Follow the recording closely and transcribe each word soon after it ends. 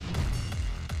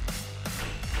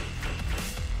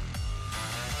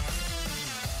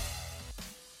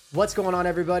What's going on,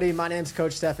 everybody? My name's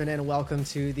Coach Stefan, and welcome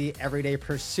to the Everyday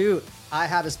Pursuit. I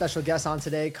have a special guest on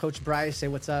today, Coach Bryce. Say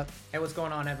what's up. Hey, what's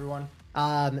going on, everyone?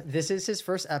 This is his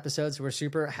first episode, so we're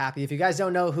super happy. If you guys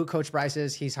don't know who Coach Bryce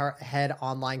is, he's our head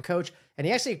online coach, and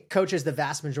he actually coaches the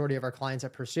vast majority of our clients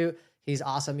at Pursuit. He's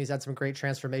awesome. He's had some great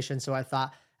transformation, so I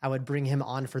thought I would bring him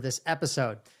on for this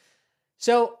episode.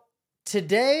 So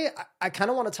today, I kind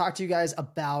of want to talk to you guys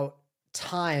about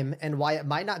time and why it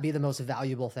might not be the most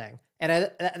valuable thing.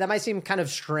 And that might seem kind of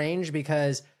strange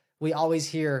because we always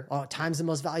hear, oh, time's the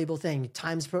most valuable thing.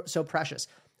 Time's so precious.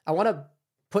 I want to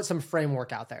put some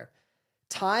framework out there.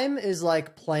 Time is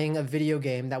like playing a video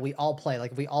game that we all play.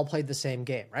 Like we all played the same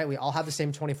game, right? We all have the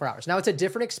same 24 hours. Now it's a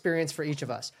different experience for each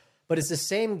of us, but it's the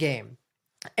same game.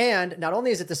 And not only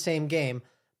is it the same game,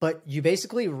 but you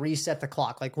basically reset the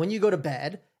clock. Like when you go to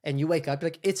bed and you wake up,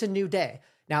 like it's a new day.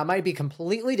 Now it might be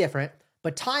completely different,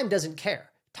 but time doesn't care.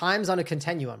 Time's on a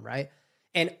continuum, right?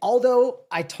 And although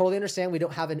I totally understand we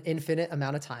don't have an infinite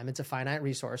amount of time, it's a finite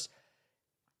resource.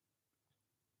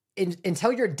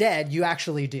 Until you're dead, you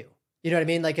actually do. You know what I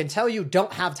mean? Like until you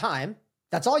don't have time,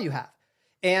 that's all you have.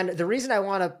 And the reason I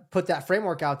want to put that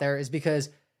framework out there is because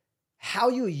how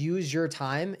you use your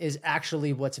time is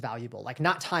actually what's valuable, like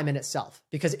not time in itself,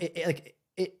 because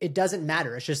it doesn't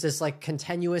matter. It's just this like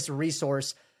continuous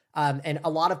resource. And a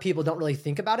lot of people don't really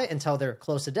think about it until they're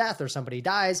close to death or somebody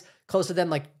dies close to them.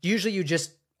 Like usually you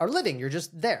just are living, you're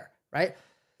just there, right?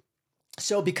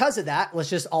 So because of that, let's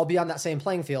just all be on that same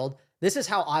playing field. This is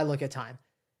how I look at time.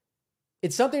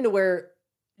 It's something to where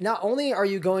not only are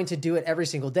you going to do it every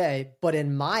single day, but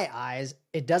in my eyes,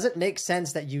 it doesn't make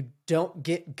sense that you don't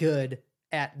get good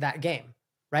at that game,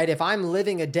 right? If I'm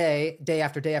living a day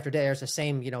after day after day, it's the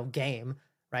same, game,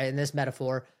 right? In this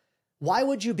metaphor, why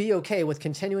would you be okay with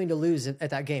continuing to lose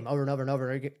at that game over and over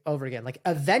and over again? Like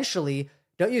eventually,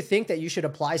 don't you think that you should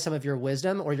apply some of your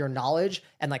wisdom or your knowledge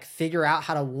and like figure out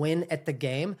how to win at the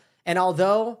game? And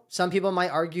although some people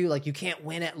might argue like you can't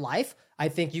win at life, I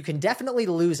think you can definitely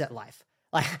lose at life.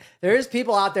 Like there's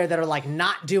people out there that are like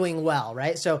not doing well,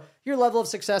 right? So your level of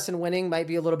success and winning might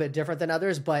be a little bit different than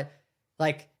others, but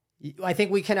like I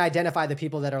think we can identify the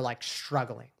people that are like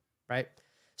struggling, right?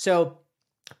 So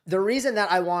the reason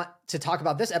that I want to talk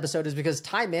about this episode is because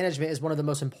time management is one of the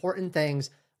most important things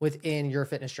within your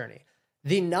fitness journey.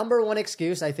 The number one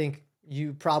excuse I think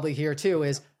you probably hear too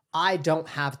is I don't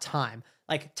have time,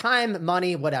 like time,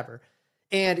 money, whatever.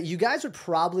 And you guys would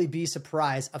probably be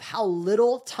surprised of how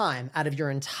little time out of your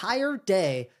entire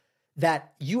day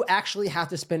that you actually have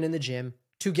to spend in the gym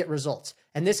to get results.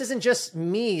 And this isn't just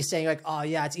me saying like, oh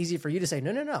yeah, it's easy for you to say,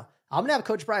 no. I'm gonna have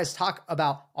Coach Bryce talk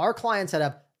about our clients that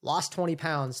have lost 20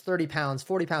 pounds, 30 pounds,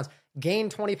 40 pounds,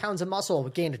 gained 20 pounds of muscle,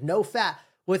 gained no fat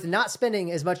with not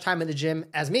spending as much time in the gym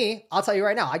as me. I'll tell you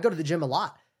right now, I go to the gym a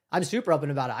lot. I'm super open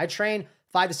about it. I train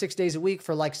 5 to 6 days a week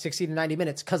for like 60 to 90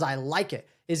 minutes because I like it.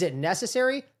 Is it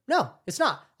necessary? No, it's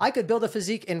not. I could build a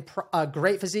physique in a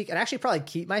great physique and actually probably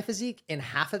keep my physique in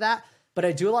half of that. But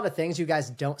I do a lot of things you guys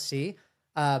don't see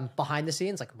behind the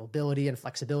scenes, like mobility and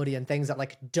flexibility and things that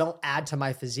like don't add to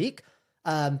my physique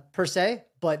per se,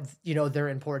 but they're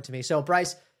important to me. So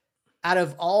Bryce, out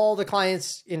of all the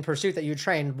clients in Pursuit that you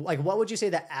train, like what would you say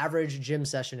the average gym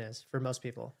session is for most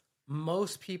people?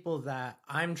 Most people that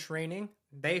I'm training,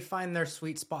 they find their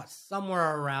sweet spot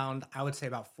somewhere around, I would say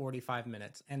about 45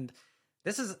 minutes. And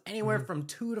this is anywhere from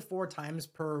 2 to 4 times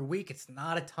per week. It's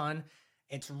not a ton.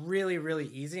 It's really, really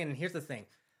easy. And here's the thing.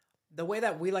 The way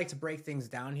that we like to break things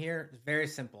down here is very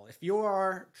simple. If you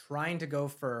are trying to go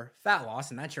for fat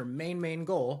loss and that's your main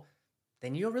goal,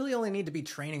 then you really only need to be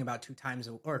training about 2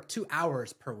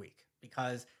 hours per week,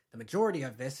 because the majority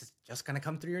of this is just going to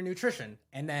come through your nutrition.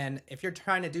 And then if you're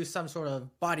trying to do some sort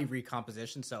of body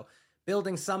recomposition, so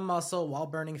building some muscle while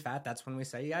burning fat, that's when we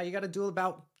say, yeah, you got to do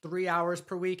about 3 hours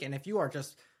per week. And if you are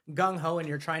just gung-ho and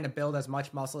you're trying to build as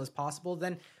much muscle as possible,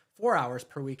 then 4 hours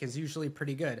per week is usually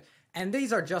pretty good. And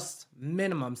these are just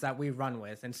minimums that we run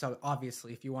with. And so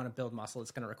obviously, if you want to build muscle,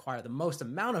 it's going to require the most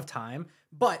amount of time,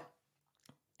 but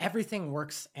everything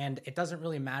works, and it doesn't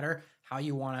really matter how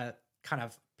you want to kind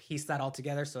of piece that all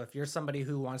together. So if you're somebody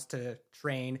who wants to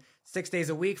train 6 days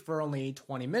a week for only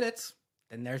 20 minutes,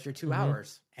 then there's your 2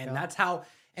 hours. And that's how,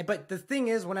 but the thing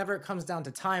is, whenever it comes down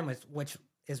to time, which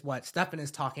is what Stefan is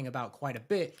talking about quite a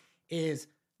bit, is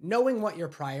knowing what your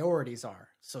priorities are.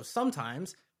 So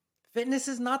sometimes fitness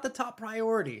is not the top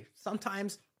priority.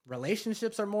 Sometimes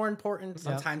relationships are more important.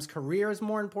 Sometimes career is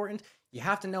more important. You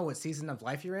have to know what season of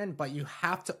life you're in, but you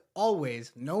have to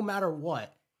always, no matter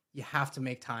what, you have to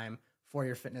make time for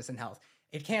your fitness and health.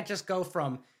 It can't just go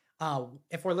from,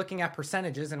 if we're looking at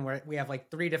percentages and we have like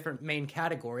 3 different main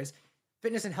categories,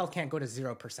 fitness and health can't go to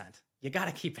 0%. You got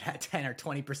to keep it at 10 or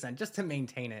 20% just to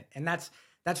maintain it. And that's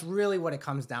really what it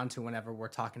comes down to whenever we're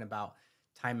talking about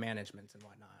time management and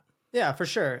whatnot. Yeah, for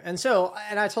sure. And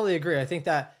I totally agree. I think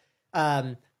that,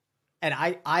 and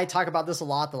I talk about this a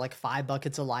lot, the like 5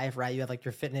 buckets of life, right? You have like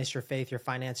your fitness, your faith, your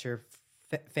finance, your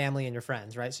family, and your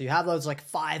friends, right? So you have those like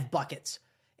 5 buckets,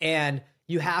 and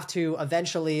you have to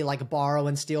eventually like borrow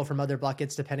and steal from other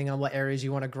buckets depending on what areas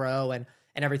you want to grow and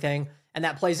everything. And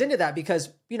that plays into that because,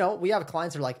 you know, we have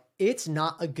clients that are like, it's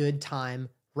not a good time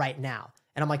right now.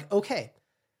 And I'm like, okay,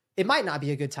 it might not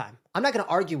be a good time. I'm not going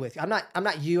to argue with you. I'm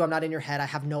not you. I'm not in your head. I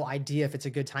have no idea if it's a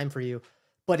good time for you,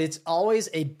 but it's always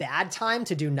a bad time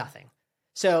to do nothing.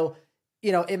 So,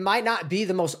 you know, it might not be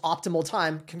the most optimal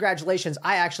time. Congratulations.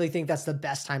 I actually think that's the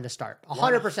best time to start.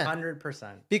 100%.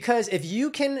 100%. Because if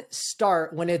you can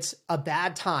start when it's a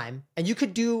bad time and you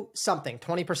could do something,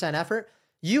 20% effort,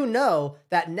 you know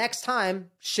that next time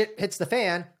shit hits the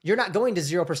fan, you're not going to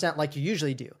 0% like you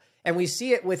usually do. And we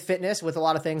see it with fitness, with a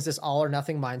lot of things, this all or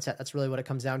nothing mindset. That's really what it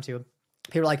comes down to.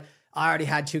 People are like, I already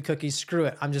had 2 cookies. Screw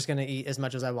it. I'm just going to eat as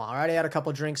much as I want. I already had a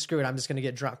couple drinks. Screw it. I'm just going to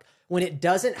get drunk. When it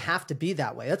doesn't have to be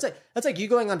that way. That's like you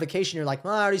going on vacation. You're like,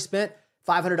 well, I already spent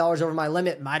 $500 over my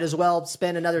limit. Might as well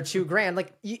spend another $2,000.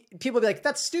 Like people be like,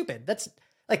 that's stupid. That's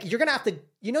like, you're going to have to,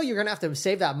 you know, you're going to have to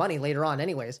save that money later on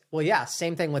anyways. Well, yeah,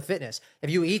 same thing with fitness. If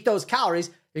you eat those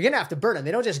calories, you're going to have to burn them.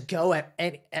 They don't just go at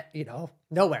you know,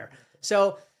 nowhere.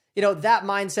 So, you know, that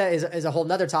mindset is a whole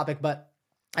nother topic, but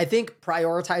I think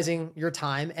prioritizing your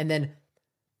time, and then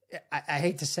I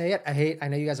hate to say it. I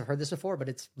know you guys have heard this before, but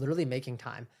it's literally making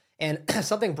time. And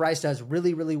something Bryce does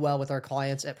really, really well with our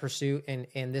clients at Pursuit,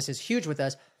 and this is huge with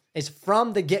us, is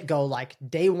from the get-go, like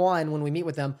day one, when we meet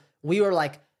with them, we were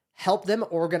like, help them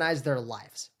organize their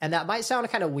lives. And that might sound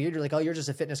kind of weird. You're like, oh, you're just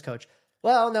a fitness coach.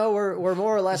 Well, no, we're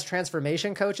more or less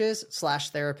transformation coaches /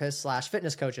 therapists /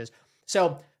 fitness coaches.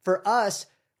 So for us,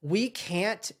 we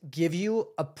can't give you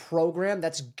a program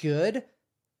that's good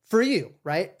for you,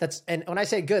 right? And when I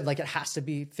say good, like it has to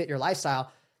be fit your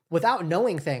lifestyle without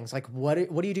knowing things like what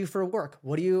do you do for work?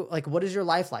 What is your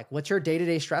life like? What's your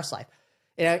day-to-day stress life?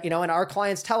 You know, and our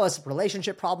clients tell us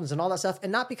relationship problems and all that stuff.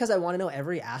 And not because I want to know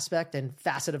every aspect and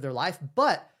facet of their life,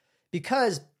 but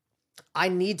because I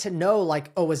need to know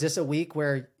like, oh, is this a week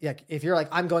where like, if you're like,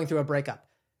 I'm going through a breakup,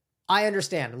 I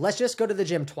understand. Let's just go to the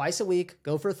gym twice a week,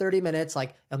 go for 30 minutes.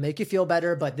 Like it'll make you feel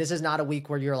better, but this is not a week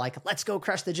where you're like, let's go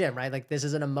crush the gym, right? Like this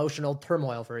is an emotional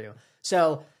turmoil for you.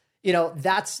 So, you know,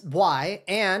 that's why.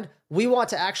 And we want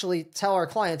to actually tell our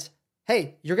clients,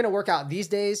 hey, you're going to work out these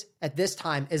days at this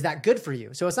time. Is that good for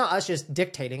you? So it's not us just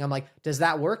dictating. I'm like, does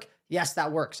that work? Yes,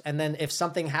 that works. And then if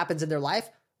something happens in their life,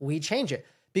 we change it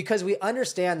because we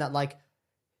understand that like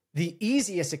the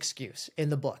easiest excuse in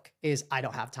the book is I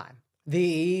don't have time. The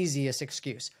easiest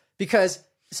excuse, because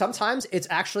sometimes it's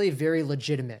actually very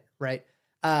legitimate, right?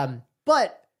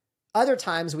 But other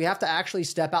times we have to actually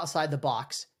step outside the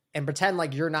box and pretend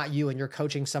like you're not you and you're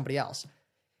coaching somebody else.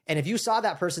 And if you saw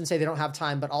that person say they don't have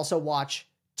time, but also watch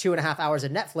 2.5 hours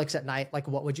of Netflix at night, like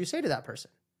what would you say to that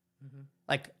person? Mm-hmm.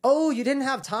 Like, oh, you didn't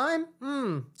have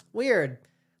time? Weird.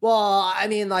 Well, I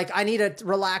mean, like I need a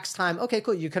relaxed time. Okay,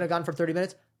 cool. You could have gone for 30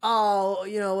 minutes. Oh,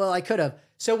 you know, well, I could have.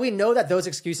 So we know that those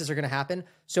excuses are going to happen.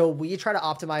 So we try to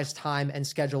optimize time and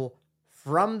schedule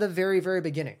from the very, very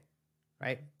beginning,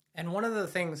 right? And one of the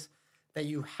things that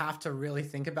you have to really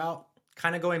think about,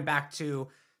 kind of going back to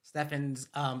Stefan's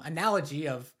analogy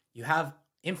of you have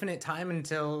infinite time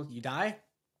until you die,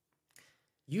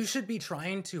 you should be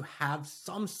trying to have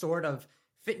some sort of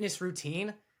fitness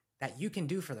routine that you can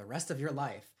do for the rest of your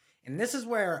life. And this is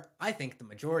where I think the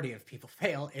majority of people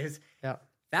fail is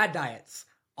bad diets.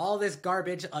 All this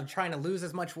garbage of trying to lose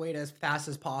as much weight as fast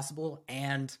as possible.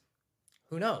 And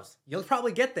who knows? You'll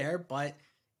probably get there, but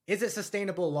is it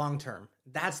sustainable long term?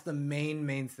 That's the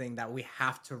main thing that we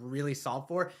have to really solve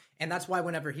for. And that's why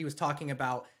whenever he was talking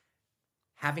about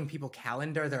having people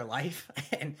calendar their life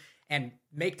and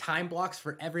make time blocks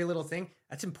for every little thing,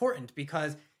 that's important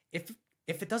because if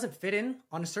it doesn't fit in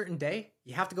on a certain day,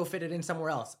 you have to go fit it in somewhere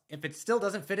else. If it still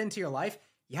doesn't fit into your life,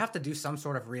 you have to do some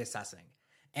sort of reassessing.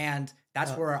 And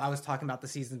that's where I was talking about the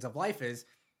seasons of life is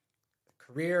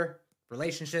career,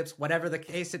 relationships, whatever the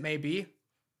case it may be.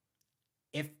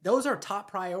 If those are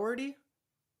top priority,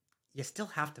 you still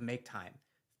have to make time.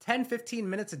 10, 15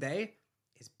 minutes a day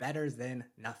is better than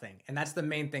nothing. And that's the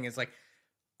main thing is like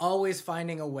always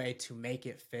finding a way to make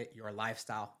it fit your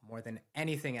lifestyle more than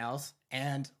anything else.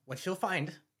 And what you'll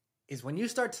find is when you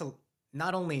start to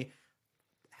not only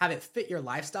have it fit your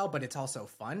lifestyle, but it's also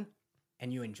fun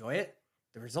and you enjoy it,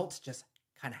 the results just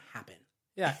kind of happen.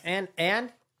 Yeah.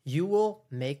 And you will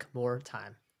make more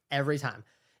time. every time.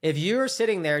 If you're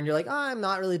sitting there and you're like, oh, I'm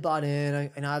not really bought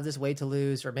in, and I have this weight to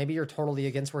lose, or maybe you're totally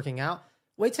against working out,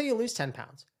 wait till you lose 10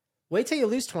 pounds. Wait till you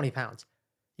lose 20 pounds.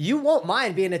 You won't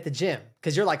mind being at the gym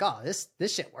because you're like, oh, this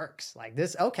shit works. Like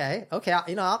this, okay.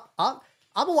 I'm gonna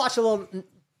watch a little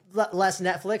less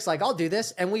Netflix. Like I'll do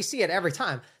this, and we see it every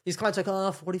time. These clients are like,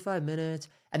 oh, 45 minutes,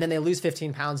 and then they lose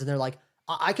 15 pounds, and they're like,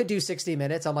 I could do 60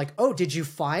 minutes. I'm like, oh, did you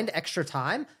find extra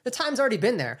time? The time's already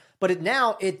been there, but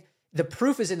the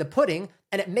proof is in the pudding,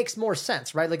 and it makes more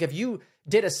sense, right? Like if you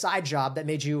did a side job that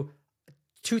made you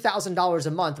 $2,000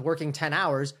 a month working 10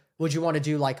 hours, would you want to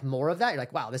do like more of that? You're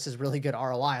like, wow, this is really good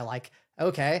ROI. Like,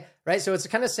 okay, right? So it's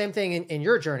kind of the same thing in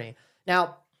your journey.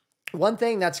 Now, one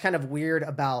thing that's kind of weird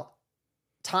about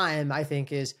time, I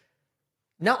think, is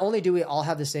not only do we all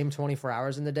have the same 24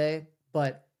 hours in the day,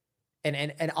 but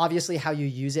and obviously how you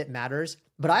use it matters.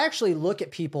 But I actually look at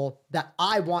people that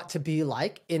I want to be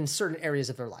like in certain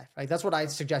areas of their life. Like that's what I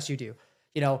suggest you do.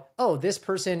 You know, oh, this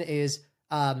person is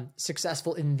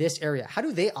successful in this area. How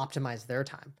do they optimize their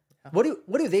time? What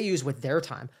do they use with their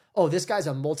time? Oh, this guy's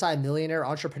a multi-millionaire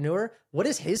entrepreneur. What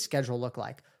does his schedule look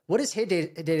like? What does his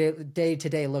day to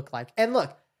day look like? And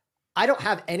look, I don't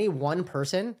have any one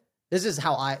person. This is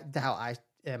how I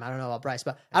am. I don't know about Bryce,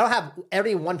 but I don't have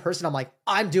every one person. I'm like,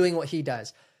 I'm doing what he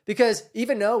does. Because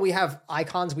even though we have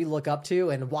icons we look up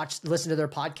to and listen to their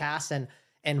podcasts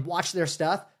and watch their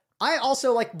stuff, I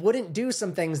also like wouldn't do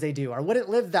some things they do or wouldn't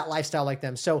live that lifestyle like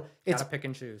them. So it's gotta pick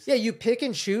and choose. Yeah, you pick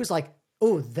and choose like,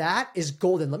 oh, that is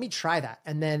golden. Let me try that.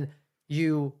 And then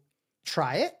you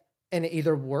try it and it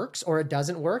either works or it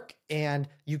doesn't work. And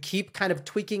you keep kind of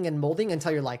tweaking and molding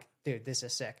until you're like, dude, this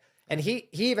is sick. And he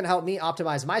even helped me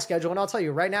optimize my schedule. And I'll tell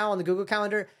you right now on the Google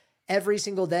Calendar, every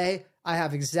single day, I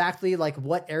have exactly like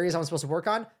what areas I'm supposed to work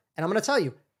on. And I'm going to tell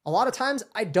you, a lot of times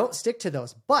I don't stick to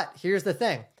those. But here's the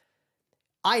thing.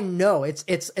 I know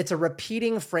it's a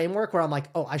repeating framework where I'm like,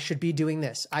 oh, I should be doing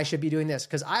this. I should be doing this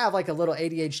because I have like a little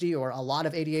ADHD or a lot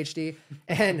of ADHD,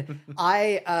 and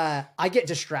I get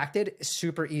distracted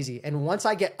super easy. And once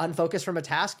I get unfocused from a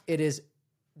task, it is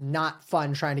not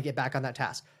fun trying to get back on that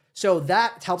task. So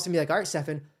that helps me be like, all right,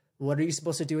 Stefan, what are you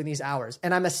supposed to do in these hours?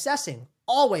 And I'm assessing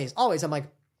always. I'm like,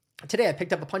 today I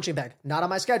picked up a punching bag, not on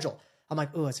my schedule. I'm like,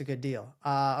 oh, that's a good deal.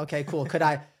 Okay, cool. Could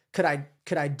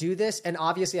I do this? And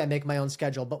obviously I make my own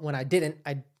schedule, but when I didn't,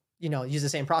 I, use the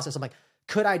same process. I'm like,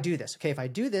 could I do this? Okay. If I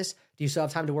do this, do you still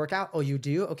have time to work out? Oh, you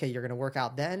do? Okay. You're going to work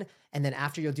out then. And then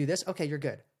after you'll do this. Okay. You're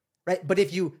good. Right. But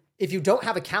if you don't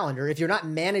have a calendar, if you're not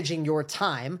managing your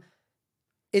time,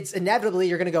 it's inevitably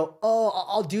you're going to go, oh,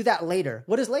 I'll do that later.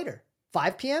 What is later?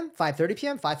 5 p.m., 5:30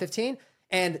 p.m., 5:15.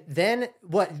 And then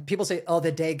what people say, oh,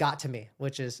 the day got to me,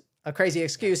 which is a crazy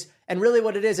excuse. And really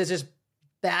what it is just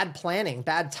bad planning,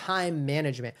 bad time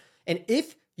management. And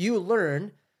if you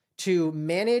learn to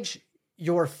manage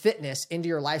your fitness into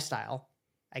your lifestyle,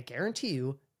 I guarantee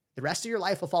you the rest of your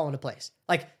life will fall into place.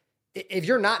 Like if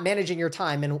you're not managing your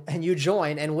time and you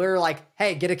join and we're like,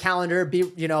 hey, get a calendar,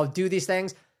 do these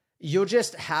things, you'll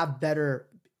just have better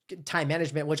time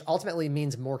management, which ultimately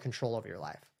means more control over your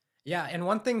life. Yeah. And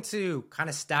one thing to kind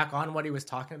of stack on what he was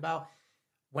talking about,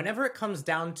 whenever it comes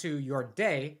down to your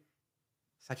day,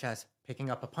 such as picking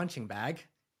up a punching bag,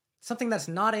 something that's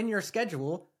not in your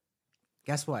schedule,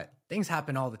 guess what? Things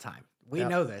happen all the time. We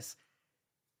know this.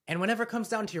 And whenever it comes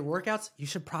down to your workouts, you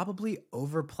should probably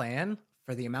overplan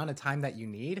for the amount of time that you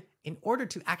need in order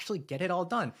to actually get it all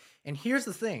done. And here's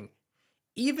the thing.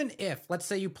 Even if, let's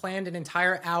say you planned an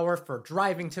entire hour for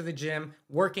driving to the gym,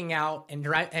 working out,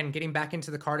 and getting back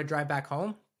into the car to drive back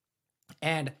home,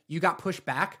 and you got pushed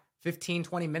back 15,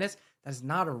 20 minutes, that's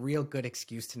not a real good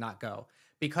excuse to not go.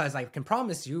 Because I can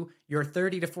promise you, your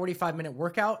 30 to 45 minute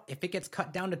workout, if it gets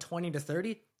cut down to 20 to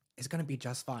 30, is going to be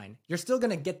just fine. You're still going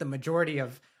to get the majority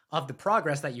of the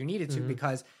progress that you needed to,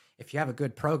 because if you have a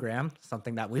good program,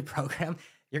 something that we program,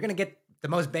 you're going to get the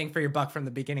most bang for your buck from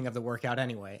the beginning of the workout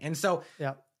anyway. And so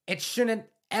it shouldn't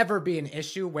ever be an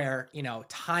issue where,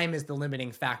 time is the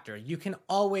limiting factor. You can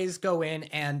always go in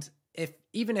and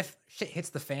even if shit hits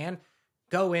the fan,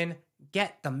 go in,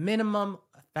 get the minimum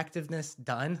effectiveness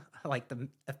done, like the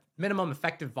minimum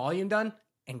effective volume done,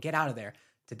 and get out of there.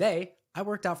 Today, I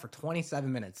worked out for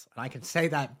 27 minutes, and I can say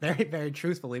that very, very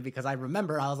truthfully because I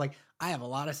remember I was like, I have a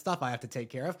lot of stuff I have to take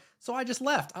care of. So I just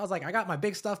left. I was like, I got my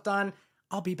big stuff done.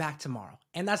 I'll be back tomorrow.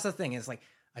 And that's the thing is like,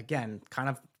 again, kind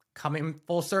of coming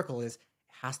full circle is it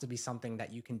has to be something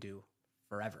that you can do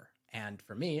forever. And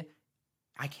for me,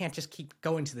 I can't just keep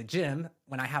going to the gym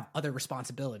when I have other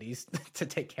responsibilities to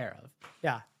take care of.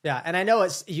 Yeah. Yeah. And I know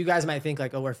you guys might think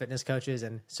like, oh, we're fitness coaches.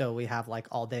 And so we have like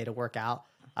all day to work out.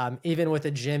 Even with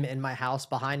a gym in my house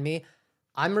behind me,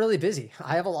 I'm really busy.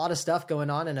 I have a lot of stuff going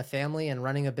on in a family and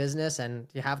running a business, and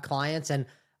you have clients. And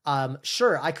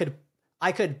sure, I could,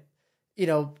 you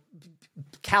know,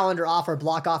 calendar off or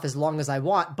block off as long as I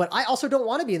want, but I also don't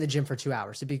want to be in the gym for 2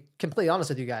 hours, to be completely honest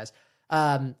with you guys.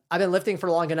 I've been lifting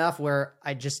for long enough where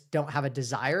I just don't have a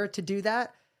desire to do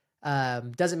that.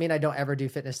 Doesn't mean I don't ever do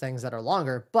fitness things that are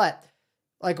longer, but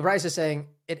like Bryce is saying,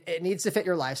 it needs to fit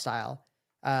your lifestyle.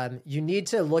 You need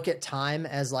to look at time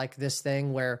as like this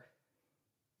thing where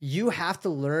you have to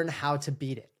learn how to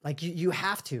beat it. Like you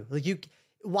have to,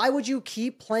 why would you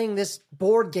keep playing this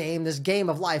board game, this game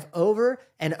of life over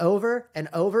and over and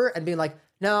over and being like,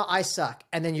 no, I suck.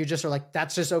 And then you just are like,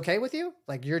 that's just okay with you?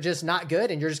 Like, you're just not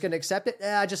good and you're just going to accept it?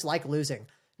 I just like losing.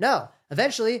 No,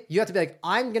 eventually you have to be like,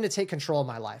 I'm going to take control of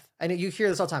my life. And you hear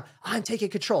this all the time. I'm taking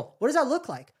control. What does that look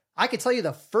like? I can tell you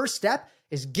the first step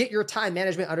is get your time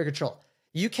management under control.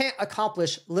 You can't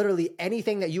accomplish literally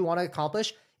anything that you want to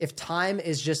accomplish if time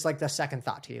is just like the second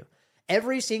thought to you.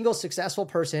 Every single successful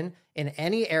person in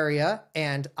any area,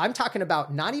 and I'm talking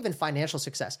about not even financial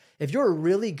success. If you're a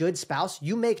really good spouse,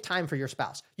 you make time for your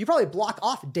spouse. You probably block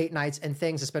off date nights and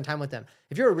things to spend time with them.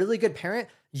 If you're a really good parent,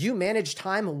 you manage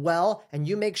time well, and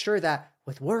you make sure that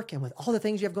with work and with all the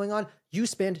things you have going on, you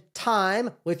spend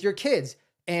time with your kids.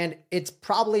 And it's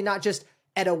probably not just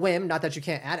at a whim, not that you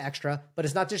can't add extra, but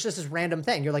it's not just this random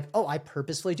thing. You're like, oh, I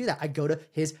purposefully do that. I go to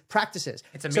his practices.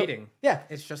 It's a meeting. Yeah.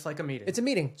 It's just like a meeting. It's a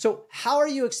meeting. So how are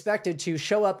you expected to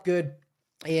show up good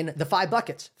in the 5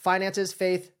 buckets: finances,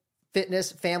 faith,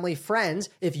 fitness, family, friends,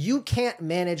 if you can't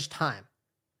manage time?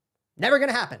 Never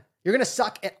going to happen. You're going to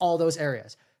suck at all those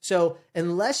areas. So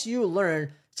unless you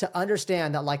learn to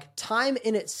understand that like time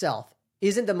in itself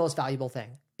isn't the most valuable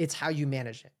thing, it's how you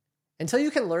manage it. Until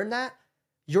you can learn that,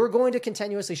 you're going to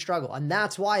continuously struggle. And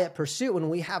that's why at Pursuit, when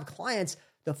we have clients,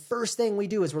 the first thing we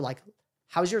do is we're like,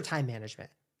 how's your time management?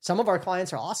 Some of our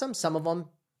clients are awesome. Some of them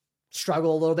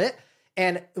struggle a little bit.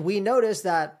 And we notice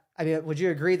that, I mean, would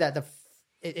you agree that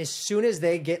as soon as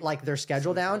they get like their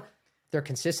schedule down, their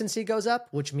consistency goes up,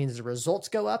 which means the results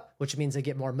go up, which means they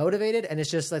get more motivated. And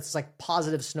it's like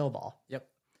positive snowball. Yep.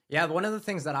 Yeah. One of the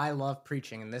things that I love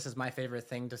preaching, and this is my favorite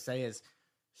thing to say, is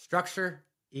structure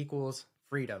equals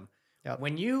freedom. Yep.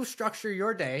 When you structure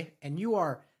your day and you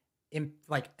are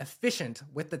efficient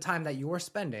with the time that you're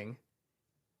spending,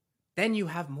 then you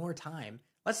have more time.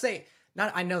 Let's say,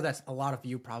 I know that a lot of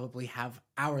you probably have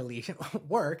hourly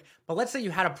work, but let's say you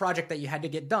had a project that you had to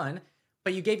get done,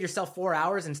 but you gave yourself 4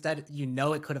 hours instead.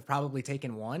 It could have probably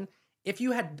taken 1. If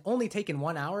you had only taken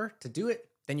 1 hour to do it,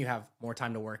 then you have more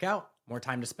time to work out, more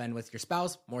time to spend with your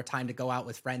spouse, more time to go out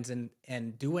with friends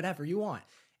and do whatever you want.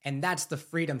 And that's the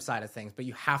freedom side of things. But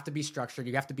you have to be structured.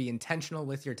 You have to be intentional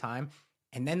with your time.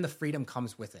 And then the freedom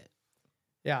comes with it.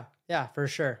 Yeah, for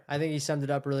sure. I think you summed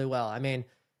it up really well. I mean,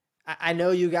 I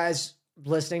know you guys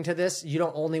listening to this, you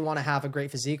don't only want to have a great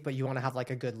physique, but you want to have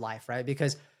like a good life, right?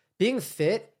 Because being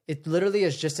fit, it literally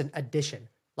is just an addition.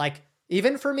 Like,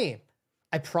 even for me,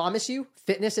 I promise you,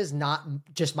 fitness is not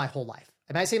just my whole life.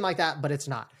 It might seem like that, but it's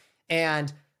not.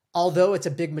 And although it's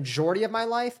a big majority of my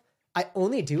life, I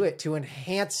only do it to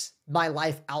enhance my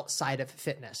life outside of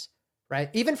fitness, right?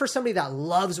 Even for somebody that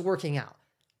loves working out,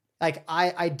 like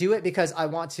I do it because I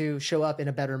want to show up in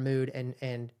a better mood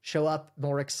and show up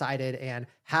more excited and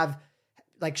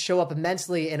show up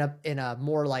immensely in a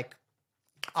more like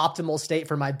optimal state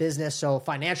for my business. So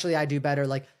financially I do better.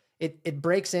 Like it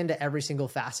breaks into every single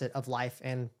facet of life.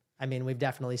 And I mean, we've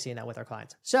definitely seen that with our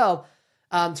clients. So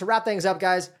to wrap things up,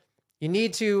 guys, you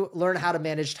need to learn how to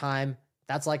manage time.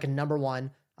 That's like a number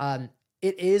one. Time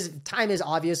is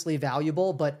obviously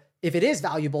valuable, but if it is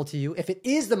valuable to you, if it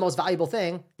is the most valuable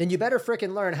thing, then you better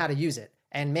freaking learn how to use it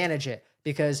and manage it.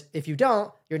 Because if you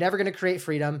don't, you're never going to create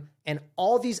freedom, and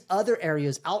all these other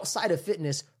areas outside of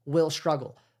fitness will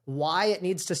struggle. Why it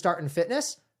needs to start in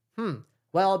fitness?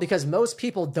 Well, because most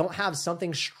people don't have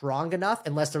something strong enough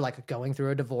unless they're like going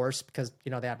through a divorce because,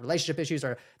 they have relationship issues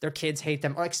or their kids hate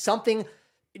them or like something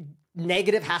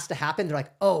negative has to happen. They're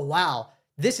like, oh, wow.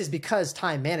 This is because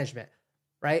time management,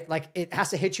 right? Like it has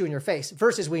to hit you in your face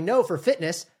versus we know for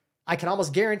fitness, I can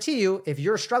almost guarantee you if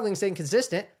you're struggling staying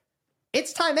consistent,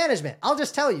 it's time management. I'll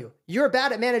just tell you, you're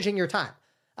bad at managing your time.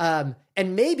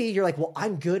 And maybe you're like, well,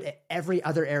 I'm good at every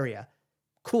other area.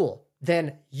 Cool.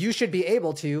 Then you should be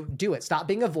able to do it. Stop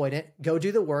being avoidant. Go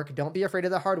do the work. Don't be afraid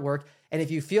of the hard work. And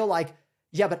if you feel like,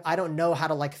 yeah, but I don't know how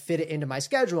to like fit it into my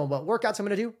schedule and what workouts I'm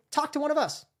going to do, talk to one of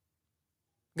us.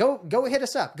 Go hit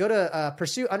us up. Go to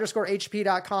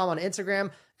pursue_hp.com on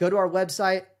Instagram. Go to our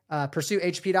website,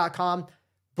 pursuehp.com.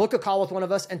 Book a call with one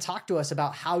of us and talk to us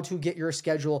about how to get your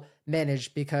schedule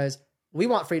managed because we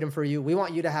want freedom for you. We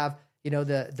want you to have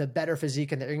the better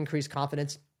physique and the increased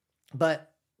confidence.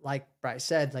 But like Bryce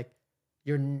said, like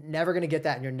you're never going to get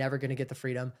that, and you're never going to get the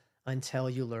freedom until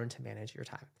you learn to manage your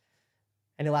time.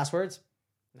 Any last words?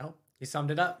 Nope. You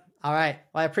summed it up. All right.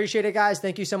 Well, I appreciate it, guys.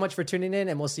 Thank you so much for tuning in,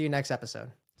 and we'll see you next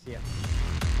episode. See ya.